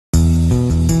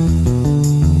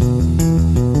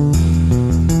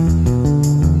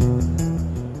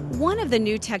the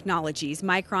new technologies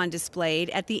Micron displayed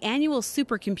at the annual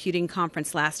Supercomputing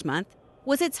conference last month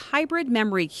was its Hybrid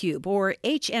Memory Cube, or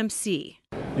HMC.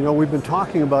 You know, we've been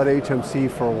talking about HMC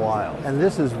for a while, and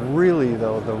this is really,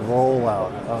 though, the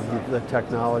rollout of the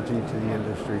technology to the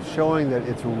industry, showing that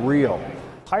it's real.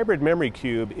 Hybrid Memory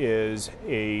Cube is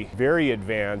a very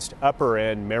advanced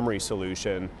upper-end memory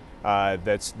solution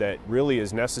that really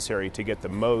is necessary to get the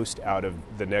most out of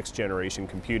the next generation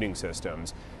computing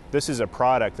systems. This is a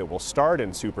product that will start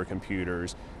in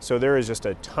supercomputers, so there is just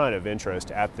a ton of interest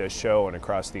at this show and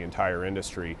across the entire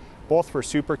industry, both for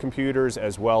supercomputers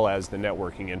as well as the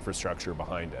networking infrastructure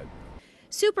behind it.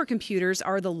 Supercomputers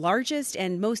are the largest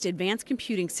and most advanced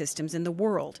computing systems in the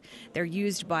world. They're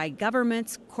used by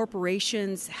governments,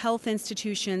 corporations, health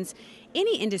institutions,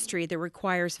 any industry that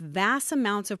requires vast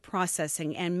amounts of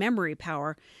processing and memory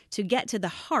power to get to the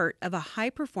heart of a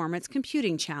high-performance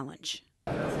computing challenge.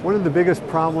 One of the biggest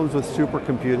problems with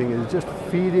supercomputing is just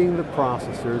feeding the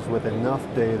processors with enough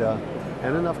data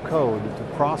and enough code to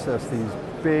process these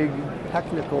big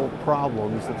technical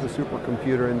problems that the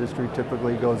supercomputer industry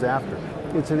typically goes after.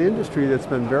 It's an industry that's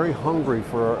been very hungry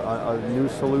for a new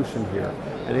solution here,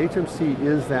 and HMC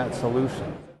is that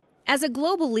solution. As a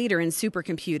global leader in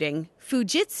supercomputing,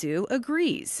 Fujitsu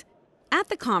agrees. At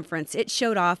the conference, it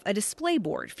showed off a display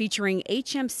board featuring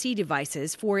HMC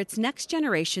devices for its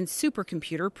next-generation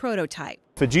supercomputer prototype.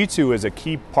 Fujitsu is a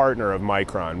key partner of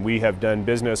Micron. We have done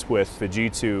business with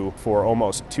Fujitsu for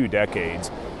almost 2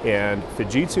 decades, and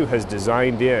Fujitsu has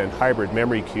designed in Hybrid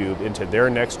Memory Cube into their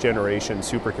next-generation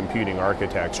supercomputing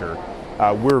architecture.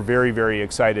 We're very, very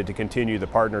excited to continue the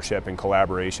partnership and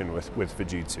collaboration with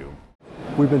Fujitsu.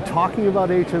 We've been talking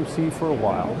about HMC for a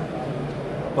while,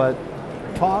 but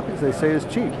talk, as they say, is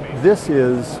cheap. This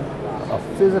is a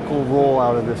physical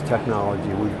rollout of this technology.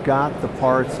 We've got the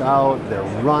parts out, they're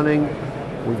running.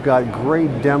 We've got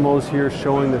great demos here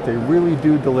showing that they really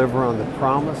do deliver on the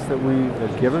promise that we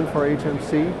have given for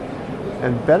HMC.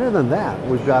 And better than that,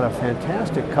 we've got a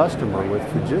fantastic customer with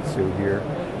Fujitsu here,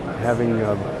 having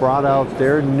brought out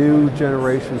their new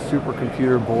generation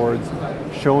supercomputer boards,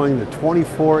 showing the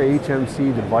 24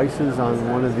 HMC devices on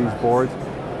one of these boards.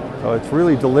 So it's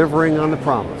really delivering on the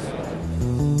promise.